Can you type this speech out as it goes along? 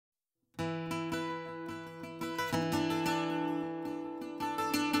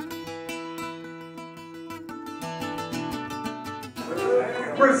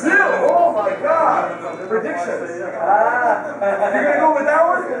Brazil! Oh my God! Predictions. You're gonna go with that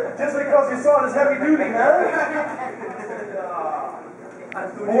one? Just because you saw it as heavy duty, huh?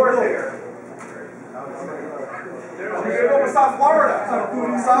 More there. You're gonna go with South Florida.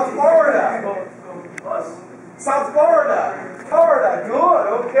 South Florida. South Florida. Florida. Good.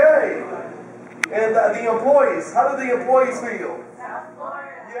 Okay. And the employees. How do the employees feel? South Florida.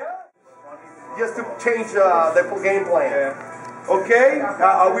 Yeah. Just to change the game plan. Okay,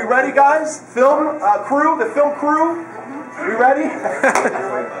 are we ready, guys? Film crew, the film crew. We ready?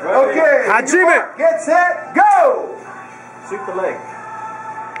 Okay. Hajime. Get set, go. Sweep the leg.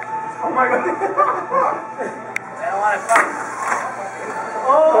 Oh my God. I don't want to fuck.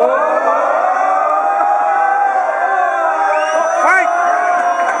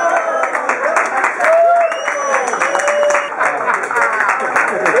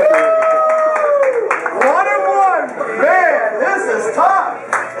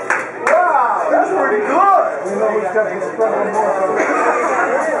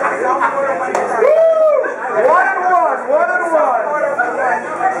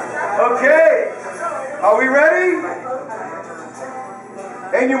 Okay, are we ready?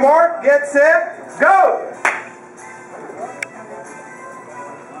 And you mark, get set, go!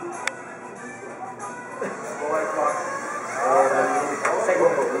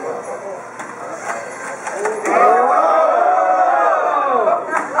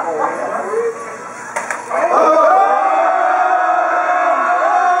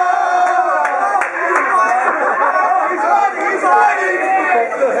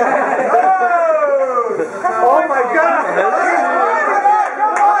 Oh my God!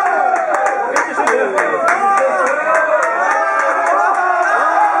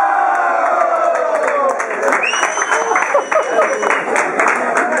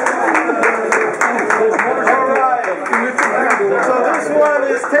 So this one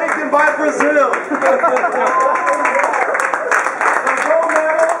is taken by Brazil. The gold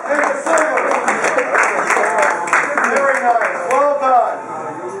medal and the silver. Very nice. Well done.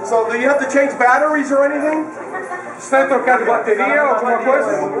 So do you have to change batteries or anything? Está trocando bateria ou alguma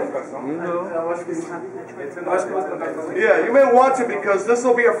coisa? Yeah, you may want to because this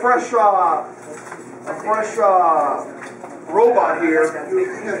will be a fresh robot here.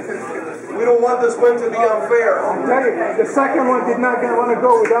 We don't want this win to be unfair. I'll tell you, the second one did not want to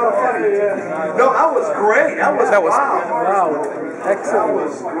go without a fight. No, that was great. That was wow. Wow. Excellent. That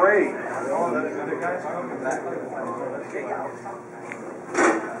was great.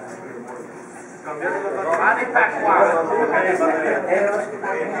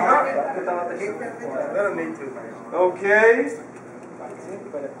 Okay.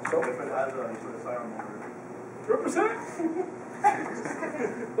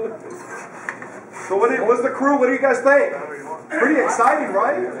 So what's the crew? What do you guys think? Pretty exciting,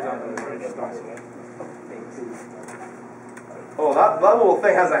 right? Oh, that little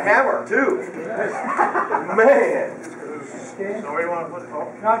thing has a hammer too. Man. So where do you want to put it?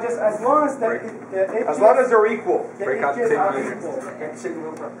 No, just as long as as long as they're equal. Break out the tape.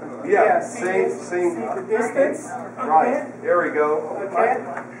 Yeah, same. The distance. Right. There we go. Okay.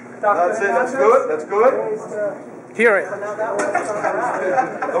 That's it. That's good. That's good. Hear it.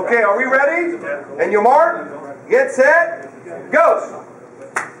 Okay, are we ready? And you mark, get set, go.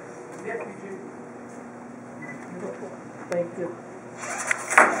 Thank you.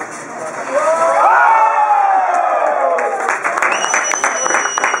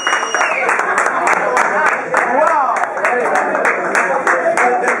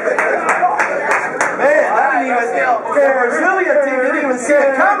 Brazilian team didn't even see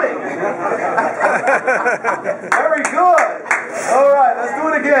it coming. Very good. All right, let's do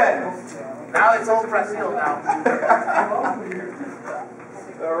it again. Now it's all Brazil now.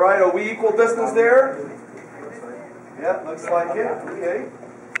 All right, are we equal distance there? Yeah, looks like it. Okay.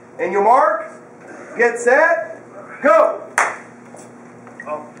 And you mark, get set, go.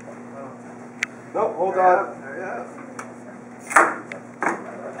 No, hold on.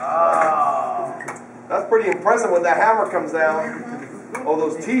 That's pretty impressive when that hammer comes down. Oh,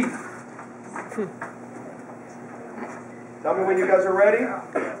 those teeth. Tell me when you guys are ready.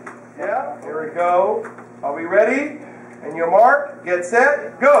 Yeah, here we go. Are we ready? And your mark, get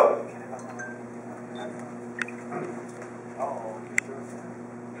set, go.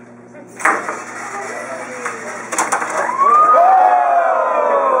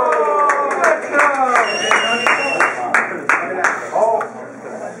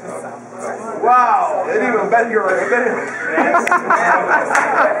 Wow, they didn't even bet your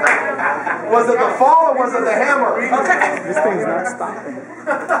Was it the fall or was it the hammer? Okay. This thing's not stopping.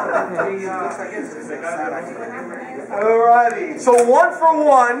 Alrighty. So 1 for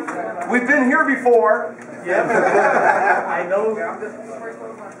 1. We've been here before. I know.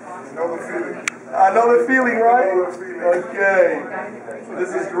 I know the feeling, right? Okay.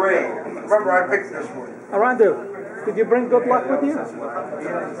 This is great. Remember, I picked this one. Arando, did you bring good luck with you?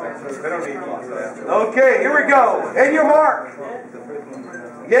 Okay, here we go. And your mark.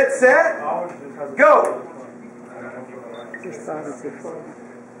 Get set. Go. Just started to fall.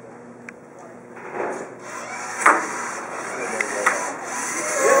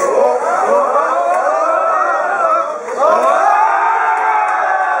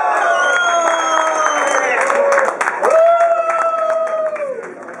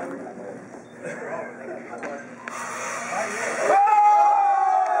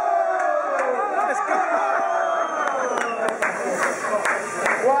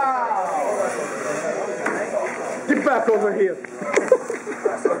 Get back over here.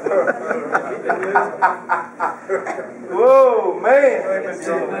 Whoa, man.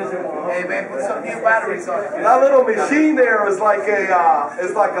 Hey man, put some new batteries on it. That little machine there is like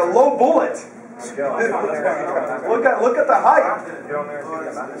a low bullet. Look at the height.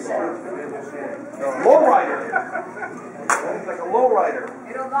 Low rider. It's like a low rider.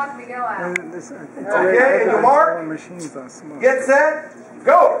 It'll knock Miguel out. Okay, and your mark. Machines are small. Get set.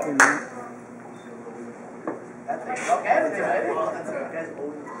 Go.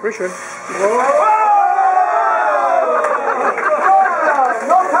 Richard.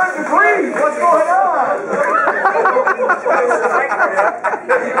 No time to breathe. What's going on?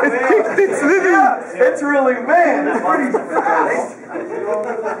 It's living. Yeah, it's really, man. It's pretty.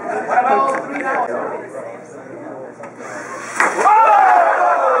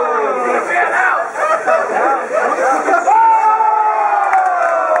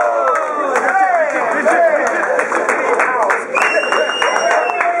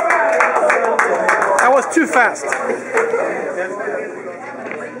 That was too fast.